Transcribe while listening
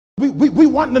We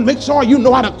want to make sure you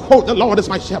know how to quote, the Lord is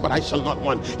my shepherd, I shall not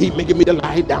want. He maketh me to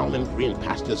lie down in green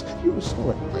pastures. He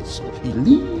restored my soul. He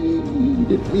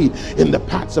leadeth me in the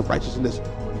paths of righteousness.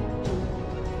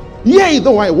 Yea,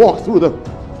 though I walk through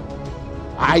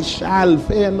I shall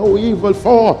fear no evil,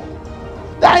 for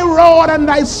thy rod and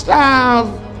thy staff.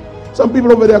 Some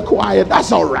people over there quiet.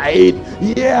 That's all right.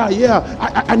 Yeah.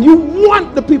 And you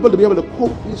want the people to be able to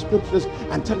quote these scriptures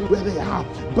and tell you where they are.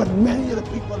 But many of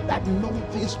the people that know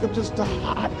these scriptures to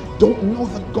heart don't know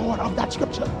the God of that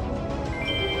scripture.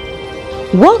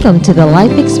 Welcome to the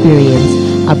Life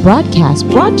Experience, a broadcast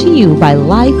brought to you by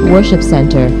Life Worship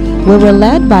Center, where we're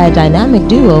led by a dynamic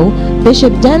duo,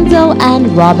 Bishop Denzel and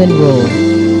Robin Rule.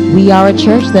 We are a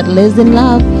church that lives in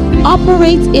love,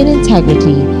 operates in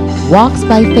integrity, walks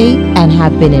by faith, and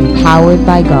have been empowered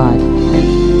by God.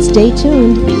 Stay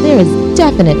tuned, there is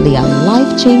definitely a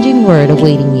life-changing word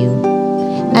awaiting you.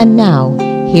 And now,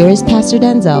 here is Pastor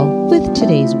Denzel with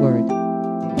today's word.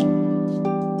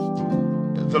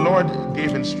 The Lord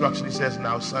gave instruction. He says,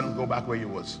 now son, go back where you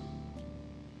was.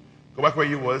 Go back where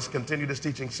you was. Continue this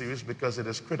teaching series because it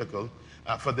is critical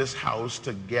for this house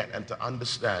to get and to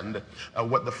understand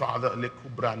what the Father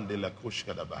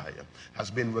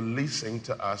has been releasing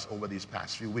to us over these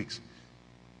past few weeks.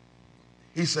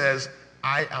 He says,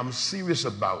 I am serious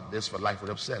about this for Life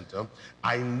Worship Center.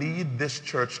 I need this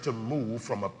church to move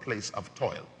from a place of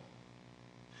toil.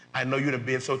 I know you've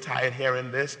been so tired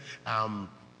hearing this, and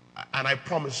I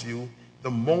promise you,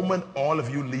 the moment all of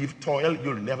you leave toil,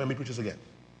 you'll never meet preachers again.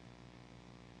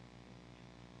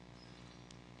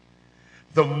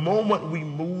 The moment we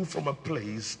move from a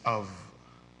place of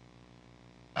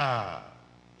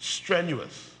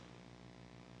strenuous,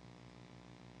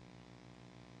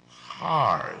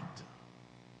 hard,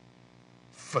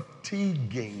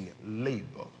 fatiguing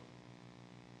labor,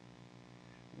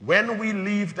 when we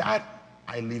leave that,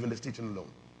 I leave in this teaching alone.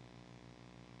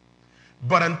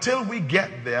 But until we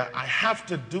get there, I have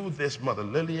to do this, Mother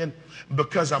Lillian,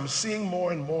 because I'm seeing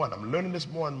more and more, and I'm learning this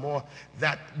more and more,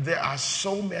 that there are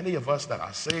so many of us that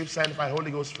are saved, sanctified, Holy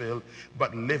Ghost filled,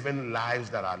 but living lives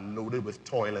that are loaded with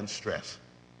toil and stress.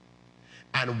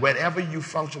 And whenever you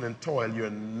function in toil,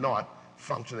 you're not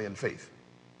functioning in faith.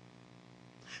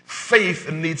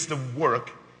 Faith needs to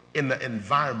work in the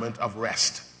environment of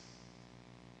rest.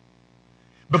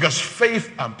 Because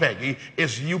faith, Peggy,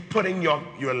 is you putting your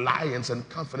reliance and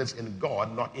confidence in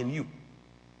God, not in you.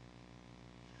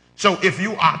 So if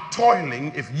you are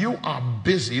toiling, if you are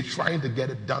busy trying to get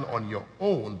it done on your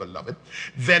own, beloved,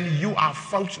 then you are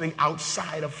functioning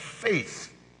outside of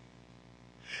faith.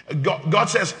 God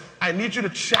says, I need you to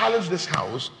challenge this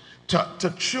house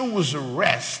to choose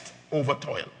rest over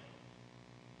toil.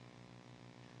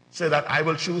 Say that, I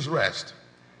will choose rest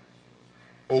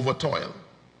over toil.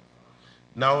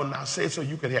 Now say it so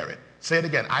you can hear it. Say it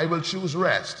again. I will choose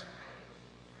rest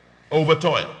over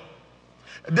toil.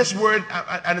 This word,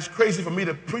 and it's crazy for me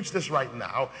to preach this right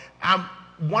now.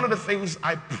 One of the things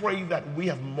I pray that we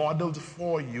have modeled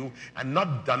for you, and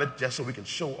not done it just so we can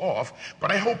show off,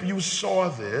 but I hope you saw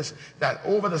this, that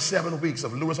over the 7 weeks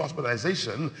of Lewis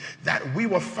hospitalization, that we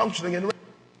were functioning in rest.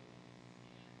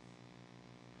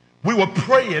 We were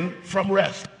praying from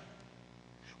rest.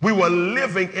 We were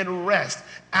living in rest.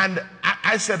 And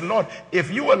I said, Lord,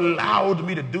 if you allowed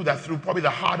me to do that through probably the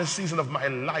hardest season of my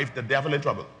life, the devil in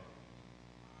trouble.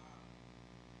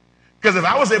 Because if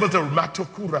I was able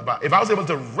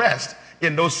to rest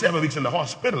in those 7 weeks in the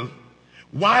hospital,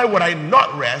 why would I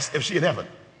not rest if she in heaven?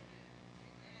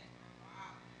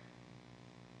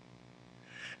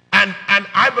 And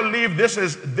I believe this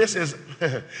is this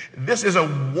is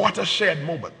a watershed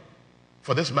moment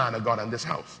for this man of God and this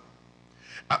house.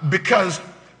 Because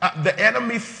the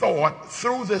enemy thought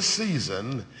through this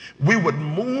season we would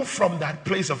move from that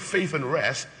place of faith and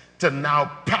rest to now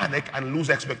panic and lose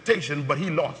expectation, but he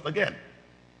lost again.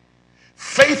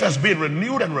 Faith has been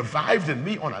renewed and revived in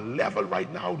me on a level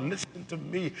right now. Listen to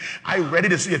me. I'm ready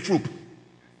to see a troop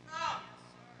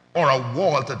or a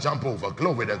wall to jump over.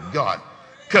 Glory to God.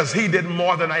 Because he did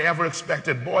more than I ever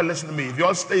expected. Boy, listen to me. If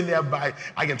y'all stay nearby,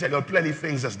 I can tell you plenty of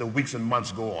things as the weeks and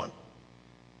months go on.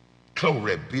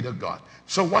 Glory be to God.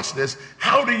 So watch this.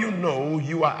 How do you know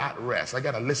you are at rest? I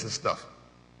got a list of stuff.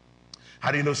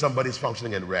 How do you know somebody's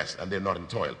functioning in rest and they're not in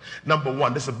toil? Number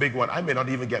one, this is a big one. I may not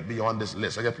even get beyond this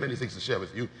list. I got plenty of things to share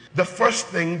with you. The first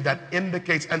thing that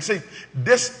indicates, and see,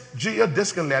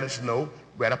 this can let us know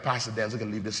whether Pastor Denzel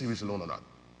can leave this series alone or not.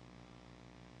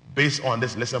 Based on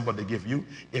this list I'm about to give you,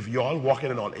 if you're all walking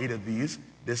in all 8 of these,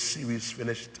 this series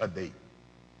finished today.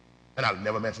 And I'll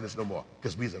never mention this no more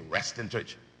because we're a resting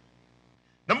church.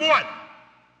 Number one,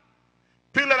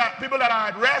 people that are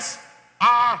at rest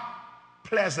are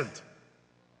pleasant.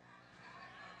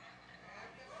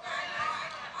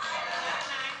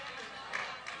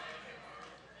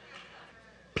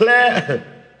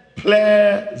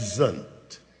 Pleasant.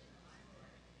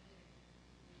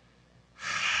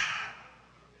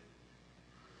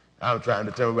 I'm trying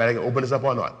to tell you whether I can open this up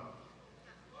or not.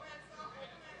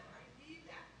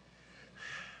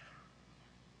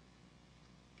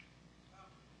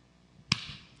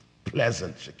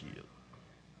 Pleasant, Shaquille.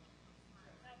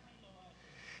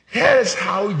 Here's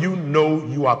how you know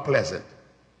you are pleasant.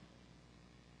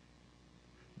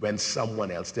 When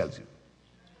someone else tells you.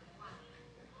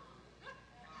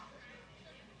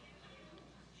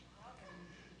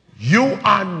 You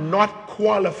are not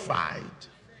qualified.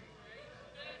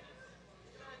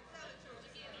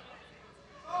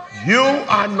 You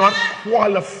are not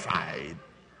qualified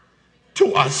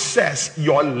to assess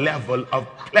your level of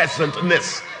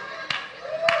pleasantness.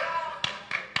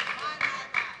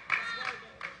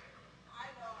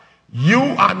 You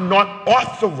are not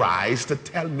authorized to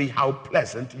tell me how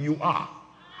pleasant you are.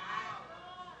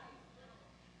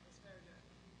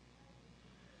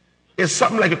 It's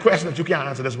something like a question that you can't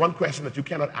answer. There's one question that you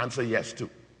cannot answer yes to.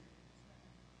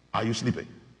 Are you sleeping?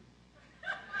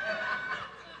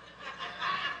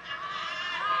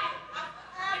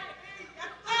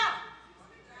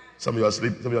 Some of you are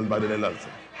asleep. Some of you are about to lunch.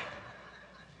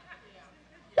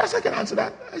 Yes, I can answer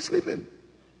that. I'm sleeping.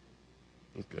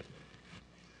 Okay.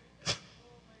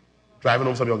 Driving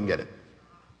home, some of you can get it.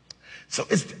 So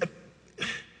it's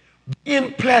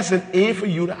being pleasant ain't for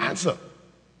you to answer.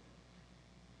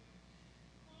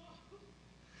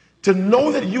 To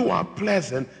know that you are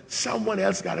pleasant, someone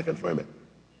else got to confirm it.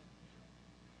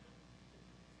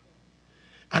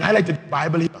 And I like the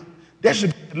Bible here. There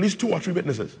should be at least 2 or 3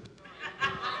 witnesses.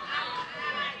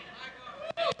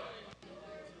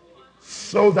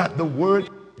 So that the word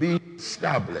be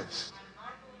established.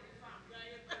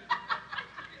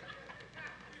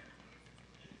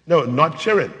 No, not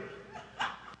cheering.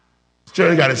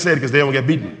 Cheering got to say it because they don't get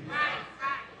beaten.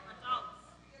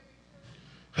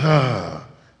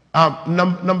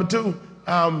 Number 2,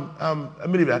 let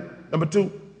me leave that. Number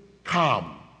 2,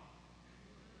 calm.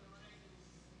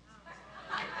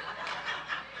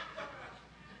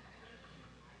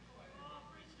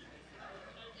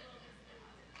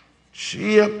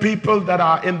 Cheer people that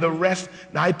are in the rest.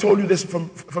 Now I told you this from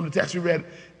the text we read,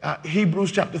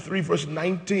 Hebrews chapter 3 verse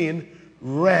 19.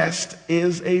 Rest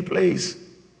is a place.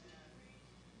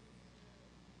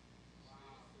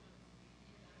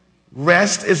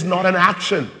 Rest is not an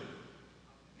action.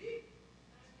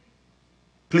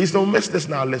 Please don't miss this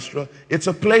now, Lystra. It's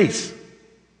a place.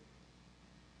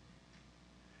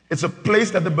 It's a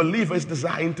place that the believer is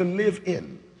designed to live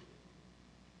in.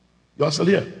 Y'all still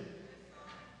here?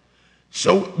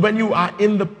 So when you are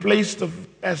in the place of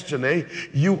rest, Janae,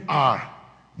 you are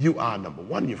number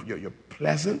 1, you're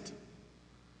pleasant.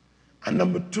 And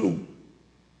number 2,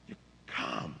 you're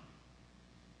calm.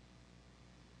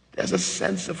 There's a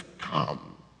sense of calm,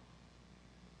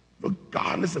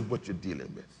 regardless of what you're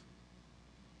dealing with.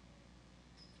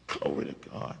 Glory to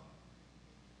God.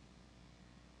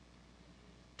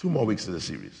 2 more weeks of the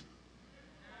series.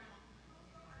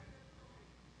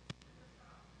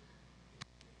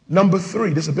 Number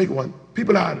 3, this is a big one.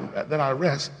 People that are at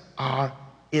rest are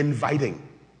inviting.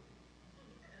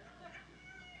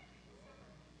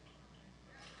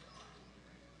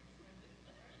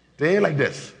 They ain't like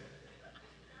this.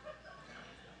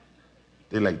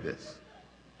 They like this.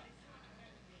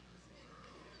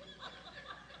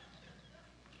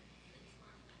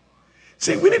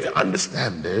 See, we need to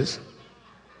understand this.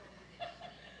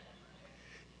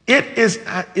 It is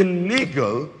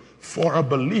illegal for a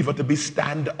believer to be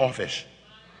standoffish.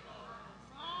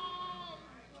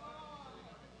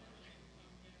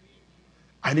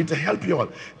 I need to help you all.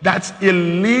 That's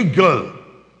illegal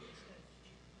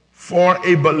for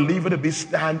a believer to be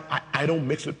I don't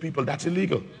mix with people. That's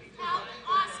illegal.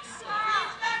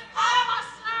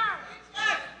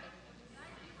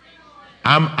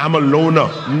 I'm a loner.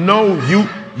 No,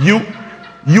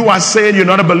 you are saying you're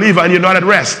not a believer and you're not at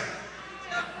rest.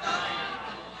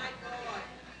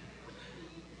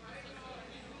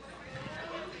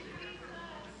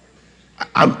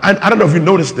 I don't know if you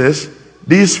noticed this.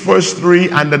 These first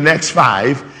 3 and the next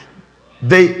 5,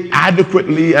 they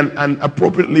adequately and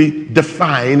appropriately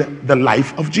define the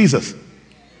life of Jesus.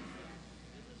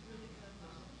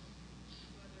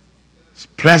 It's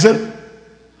pleasant,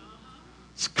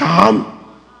 it's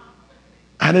calm,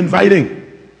 and inviting.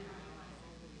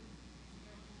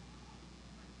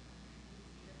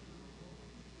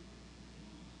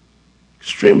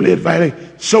 Extremely inviting.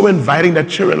 So inviting that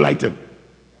children liked him.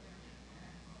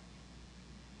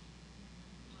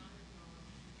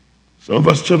 Some of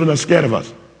us children are scared of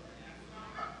us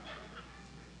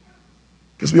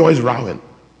because we're always rowing,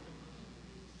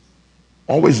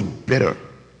 always bitter.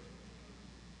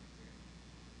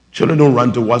 Children don't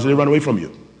run towards you, they run away from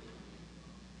you.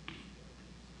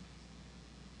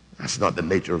 That's not the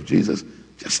nature of Jesus.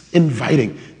 Just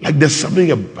inviting. Like there's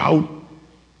something about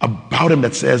him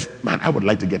that says, man, I would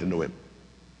like to get to know him.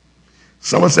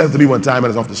 Someone said to me one time when I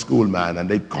was off to school, man, and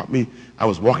they caught me. I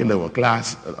was walking to a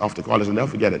class after college, and I'll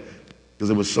never forget it because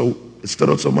it stood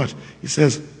out so much. He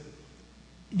says,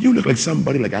 you look like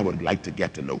somebody like I would like to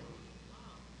get to know.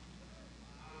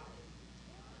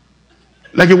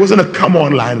 Like it wasn't a come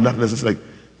on line or nothing. It's just like,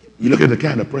 you look at the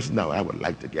kind of person now I would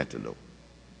like to get to know.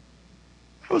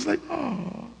 I was like,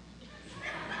 oh.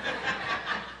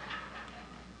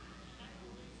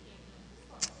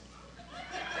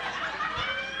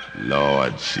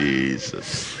 Lord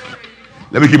Jesus.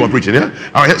 Let me keep on preaching,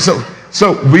 yeah? All right,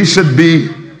 so we should be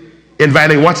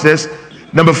inviting, watch this.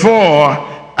 Number 4,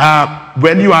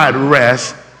 when you are at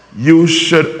rest, you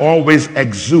should always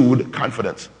exude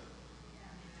confidence.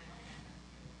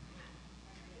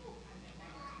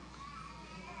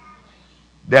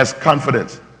 There's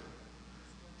confidence.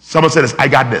 Someone said this, I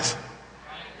got this.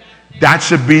 That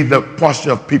should be the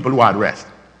posture of people who are at rest.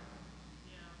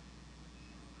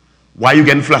 Why are you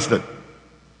getting flustered?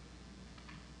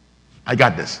 I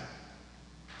got this.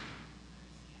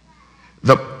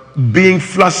 The being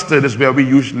flustered is where we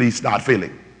usually start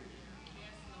failing.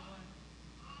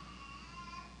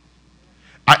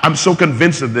 I'm so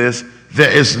convinced of this. There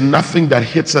is nothing that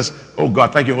hits us. Oh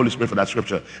God, thank you, Holy Spirit, for that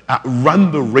scripture.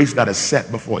 Run the race that is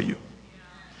set before you.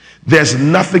 There's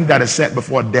nothing that is set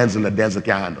before Denzel that Denzel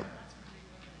can't handle.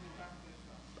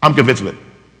 I'm convinced of it.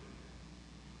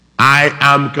 I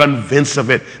am convinced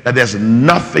of it, that there's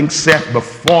nothing set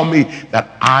before me that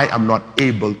I am not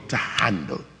able to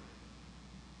handle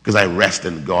because I rest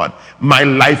in God. My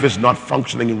life is not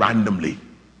functioning randomly.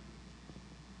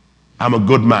 I'm a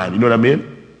good man. You know what I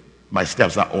mean? My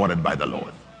steps are ordered by the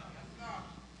Lord.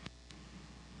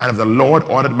 And if the Lord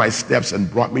ordered my steps and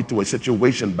brought me to a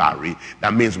situation, Barry,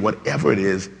 that means whatever it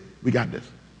is, we got this.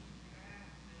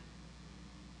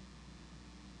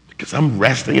 Because I'm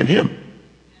resting in him.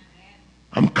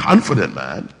 I'm confident,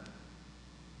 man.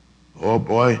 Oh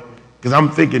boy. Because I'm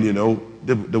thinking,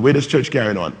 the way this church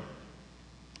carrying on,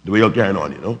 the way you're carrying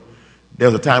on, there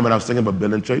was a time when I was thinking about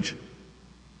building church.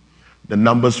 The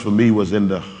numbers for me was in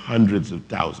the hundreds of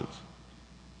thousands.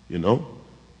 We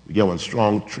get one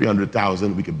strong,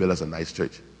 300,000, we could build us a nice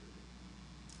church.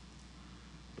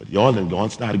 But y'all then gone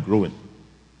started growing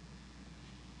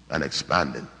and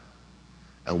expanding.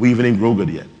 And we even ain't grow good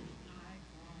yet.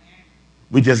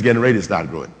 We just getting ready to start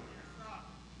growing.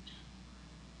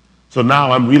 So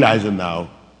now I'm realizing now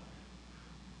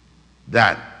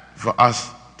that for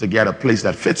us to get a place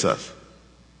that fits us,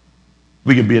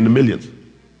 we can be in the millions.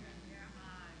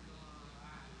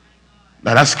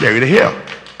 Now that's scary to hear.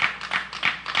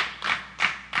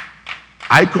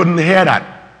 I couldn't hear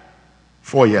that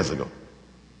 4 years ago.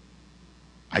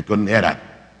 I couldn't hear that.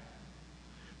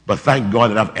 But thank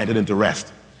God that I've entered into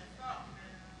rest.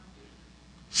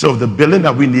 So if the building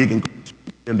that we need can cost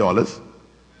 $3 million,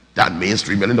 that means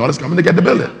 $3 million coming to get the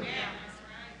building.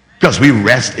 Because we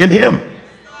rest in him.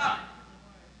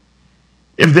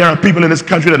 If there are people in this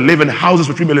country that live in houses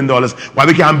for $3 million, why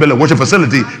we can't build a worship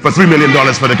facility for $3 million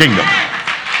for the kingdom?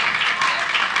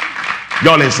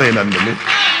 Y'all ain't saying nothing to me.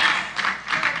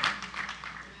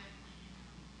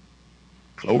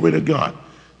 Glory to God.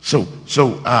 So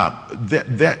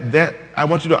I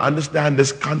want you to understand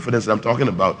this confidence that I'm talking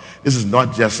about. This is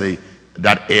not just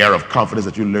that air of confidence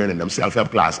that you learn in them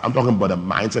self-help class. I'm talking about a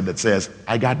mindset that says,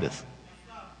 I got this.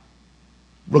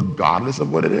 Regardless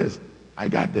of what it is, I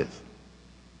got this.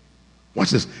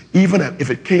 Watch this. Even if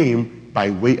it came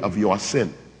by way of your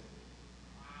sin.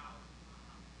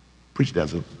 Preach that,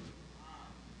 sir.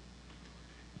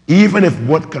 Even if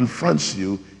what confronts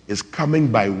you is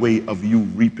coming by way of you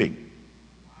reaping.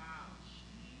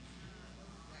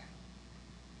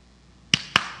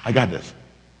 I got this.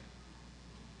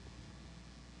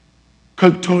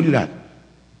 Kirk told you that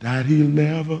he'll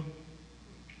never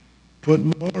put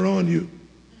more on you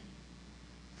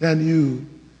than you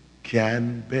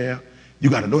can bear. You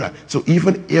got to know that. So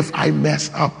even if I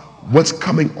mess up, what's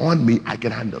coming on me, I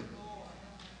can handle.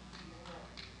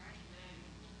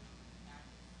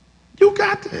 You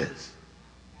got this.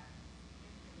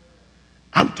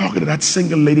 I'm talking to that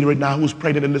single lady right now who's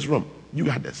pregnant in this room. You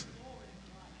got this.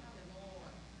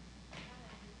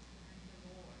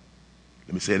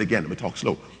 Let me say it again. Let me talk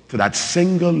slow. To that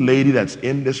single lady that's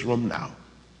in this room now,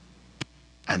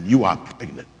 and you are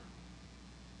pregnant.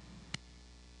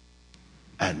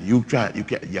 and you get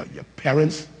your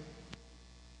parents,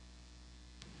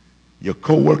 your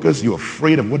co-workers, you're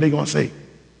afraid of what they're going to say.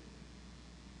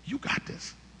 You got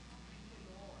this.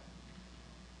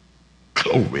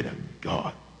 Glory to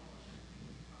God.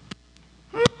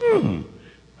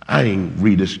 I ain't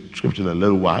read this scripture in a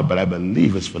little while, but I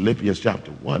believe it's Philippians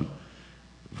chapter 1,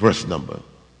 verse number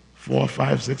 4,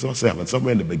 5, 6, or 7,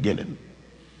 somewhere in the beginning.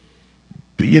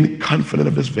 Being confident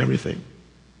of this very thing,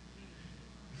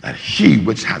 that he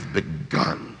which has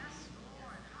begun,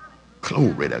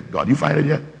 glory to God. You find it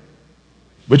yet?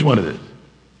 Which one it is?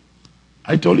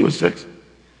 I told you it was 6.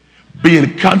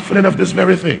 Being confident of this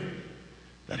very thing,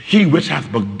 that he which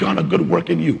hath begun a good work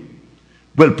in you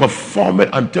will perform it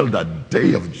until the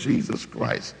day of Jesus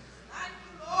Christ.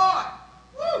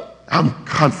 I'm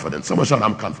confident. Someone shout,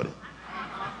 I'm confident.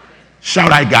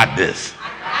 Shout, I got this.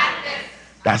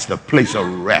 That's the place of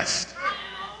rest.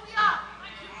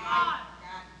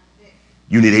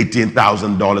 You need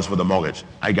 $18,000 for the mortgage.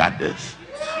 I got this.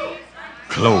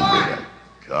 Glory to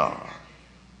God.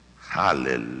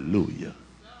 Hallelujah.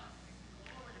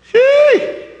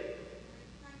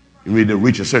 You need to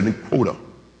reach a certain quota.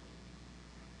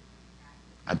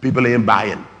 And people ain't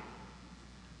buying.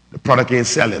 The product ain't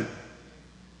selling.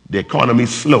 The economy's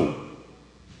slow.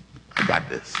 I got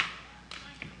this.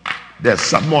 There's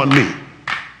something on me.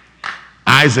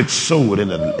 Isaac sowed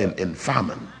in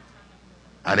famine.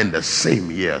 And in the same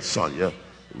year, Sonia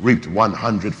reaped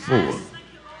 100-fold.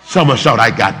 Someone shout, I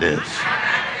got this.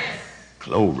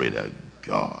 Glory to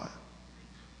God.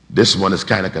 This one is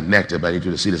kind of connected, but I need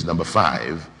you to see this, number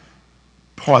 5.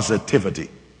 Positivity.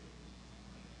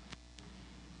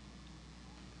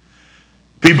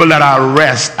 People that are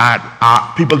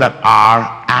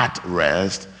at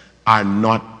rest are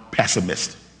not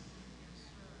pessimists.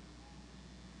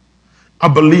 A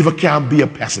believer can't be a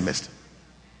pessimist.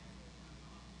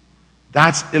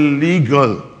 That's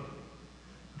illegal.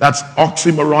 That's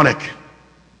oxymoronic.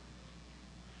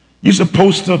 You're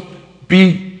supposed to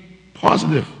be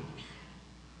positive.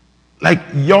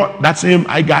 Like that's him,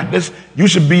 I got this. You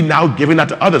should be now giving that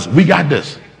to others. We got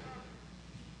this.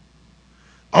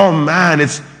 Oh man,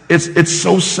 it's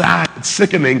so sad, it's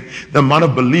sickening, the amount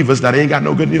of believers that ain't got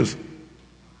no good news.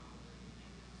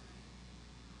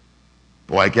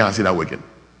 Boy, I can't see that wicked.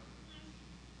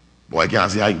 Boy, I can't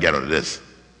see how I can get out of this.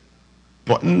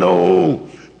 But no.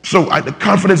 So the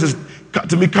confidence is,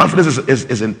 to me, confidence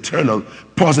is internal.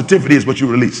 Positivity is what you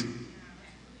release.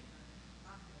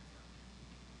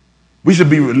 We should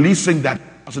be releasing that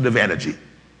positive energy.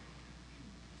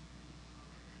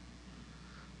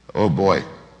 Oh boy.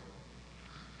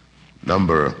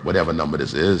 Whatever number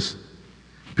this is.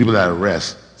 People that are at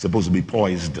rest supposed to be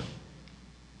poised.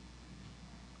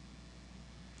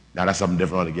 Now that's something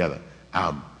different altogether.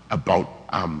 About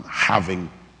having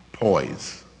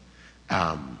poise.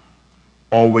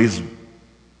 Always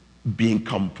being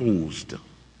composed.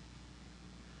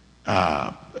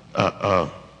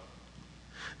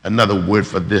 Another word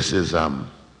for this is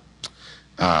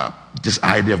this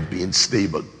idea of being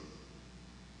stable.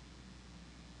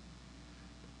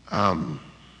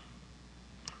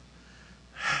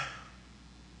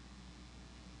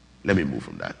 Let me move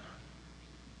from that,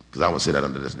 because I want to say that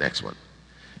under this next one.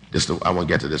 I want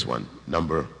to get to this one.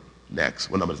 Next.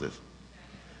 What number is this?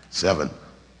 7.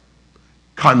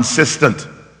 Consistent.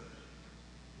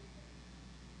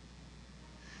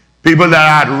 People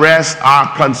that are at rest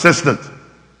are consistent.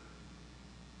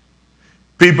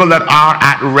 People that are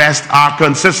at rest are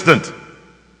consistent.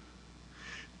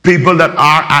 People that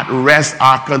are at rest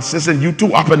are consistent. You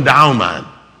too up and down, man.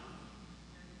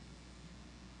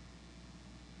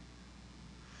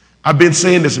 I've been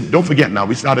saying this. Don't forget now,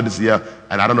 we started this year,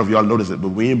 and I don't know if y'all noticed it, but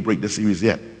we ain't break the series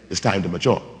yet. It's time to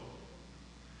mature.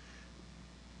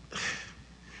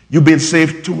 You've been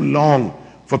saved too long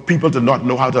for people to not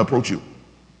know how to approach you.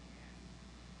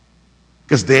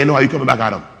 Because they know how you're coming back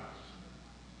at them.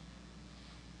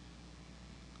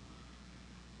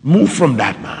 Move from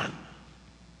that, man.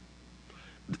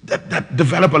 That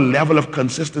develop a level of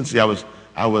consistency. Y'all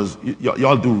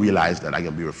do realize that I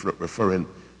can be referring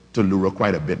to Lura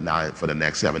quite a bit now for the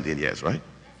next 17 years, right?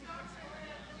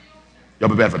 Y'all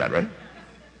prepared for that, right?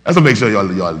 Let's make sure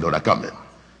y'all know that coming.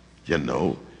 You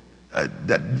know,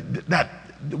 that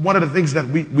one of the things that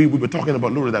we were talking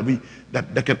about Lura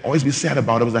that can always be said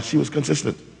about her was that she was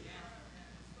consistent.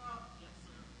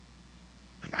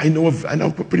 I know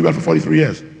pretty well for 43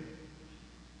 years.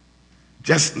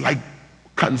 Just like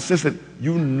consistent,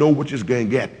 you know what you're going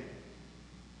to get.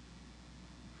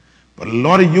 But a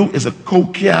lot of you is a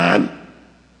Coke can.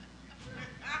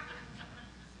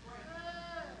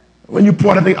 When you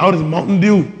pour that thing out, it's Mountain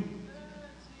Dew.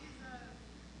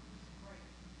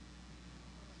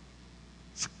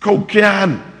 Coke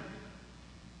can.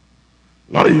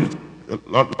 A lot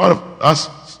of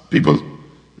us people,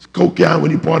 it's Coke can.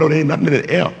 When you pour it out, there ain't nothing in the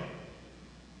air.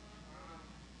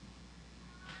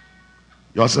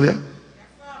 Y'all still there?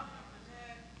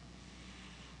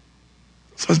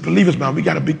 So as believers, man, we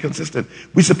got to be consistent.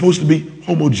 We're supposed to be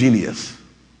homogeneous.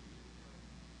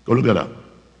 Go look that up.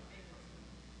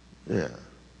 Yeah.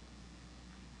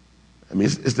 I mean,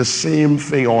 it's the same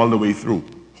thing all the way through.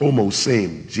 Homo,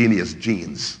 same. Genius,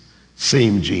 genes.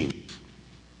 Same gene.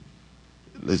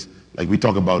 Like we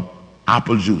talk about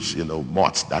apple juice,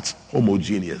 mots. That's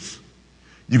homogeneous.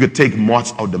 You could take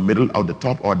mots out the middle, out the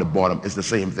top, or at the bottom. It's the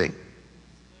same thing.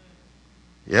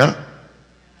 Yeah?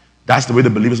 That's the way the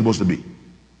believer is supposed to be.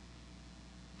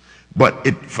 But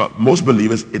for most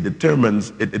believers, it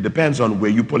depends on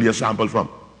where you pull your sample from.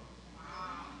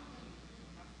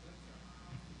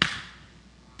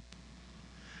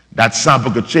 That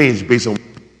sample could change based on where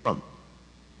you're from.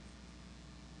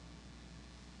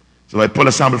 So if I pull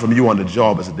a sample from you on the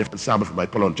job, it's a different sample from I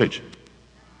pull on church.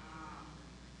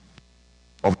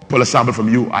 Or if I pull a sample from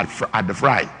you at the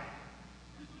fry.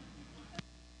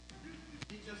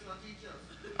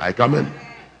 I come in.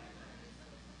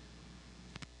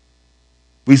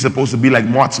 We're supposed to be like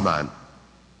moths, man.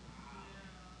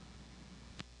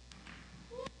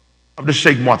 I'm just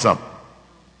shake moths up.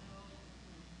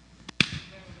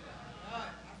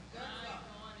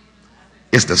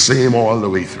 It's the same all the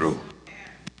way through.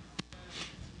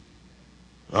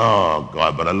 Oh,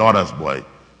 God, but a lot of us, boy,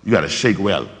 you got to shake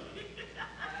well.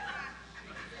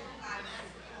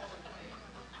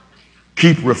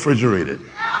 Keep refrigerated.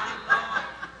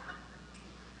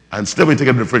 And still when you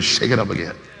take it to the fridge, shake it up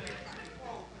again.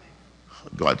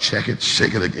 God, check it,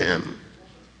 shake it again.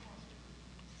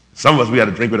 Some of us, we got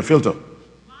to drink with a filter.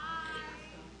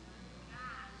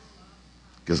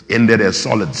 Because in there, there's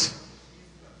solids.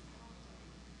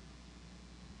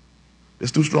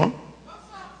 It's too strong.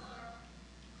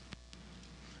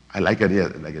 I like it here.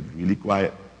 I like it really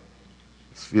quiet.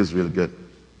 It feels really good.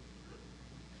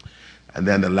 And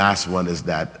then the last one is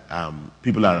that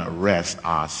people at rest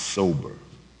are sober.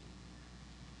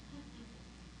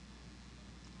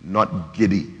 Not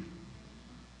giddy.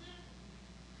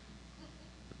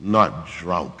 Not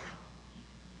drunk.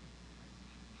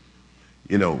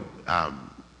 The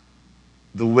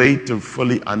way to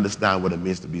fully understand what it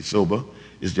means to be sober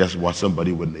is just watch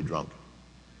somebody when they're drunk.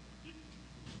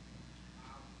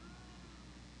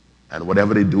 And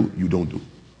whatever they do, you don't do.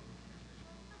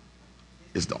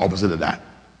 It's the opposite of that.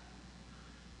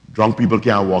 Drunk people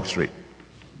can't walk straight.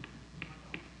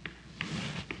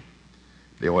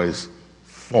 They always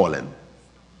falling.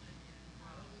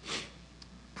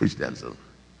 Preach themselves.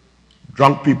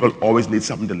 Drunk people always need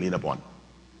something to lean upon.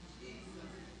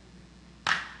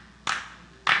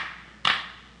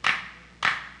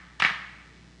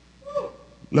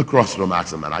 Look across the room,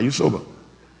 ask them, man, are you sober?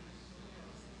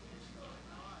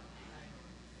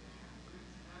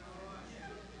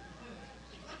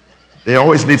 They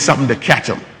always need something to catch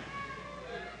them.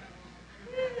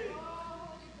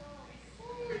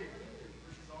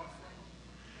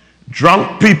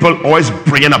 Drunk people always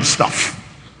bringing up stuff.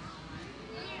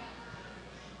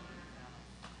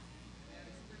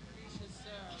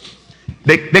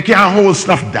 They can't hold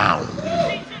stuff down.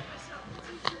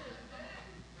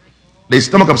 Their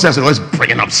stomach upset, they're always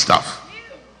bringing up stuff.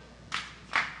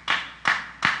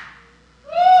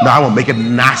 Now I want to make it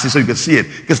nasty so you can see it.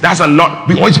 Because that's a lot.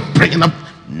 We always bringing up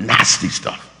nasty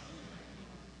stuff.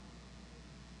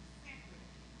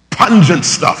 Pungent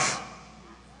stuff.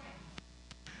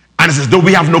 And it's as though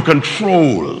we have no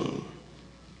control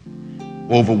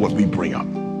over what we bring up.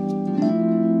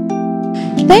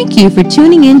 Thank you for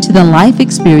tuning in to the Life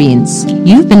Experience.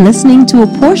 You've been listening to a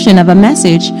portion of a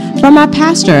message from our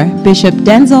pastor, Bishop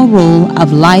Denzel Rolle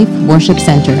of Life Worship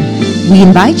Center. We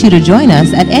invite you to join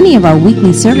us at any of our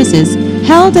weekly services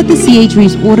held at the C.H.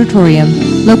 Reeves Auditorium,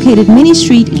 located Minnie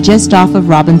Street just off of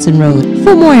Robinson Road.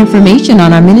 For more information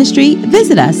on our ministry,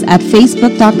 visit us at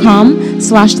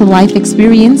facebook.com/The Life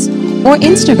Experience or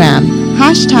Instagram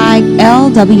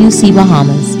 #LWC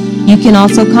Bahamas. You can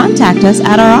also contact us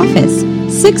at our office,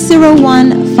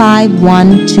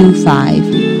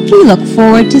 601-5125. We look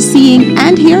forward to seeing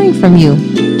and hearing from you.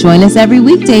 Join us every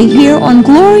weekday here on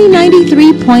Glory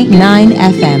 93.9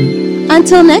 FM.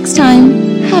 Until next time,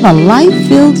 have a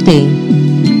life-filled day.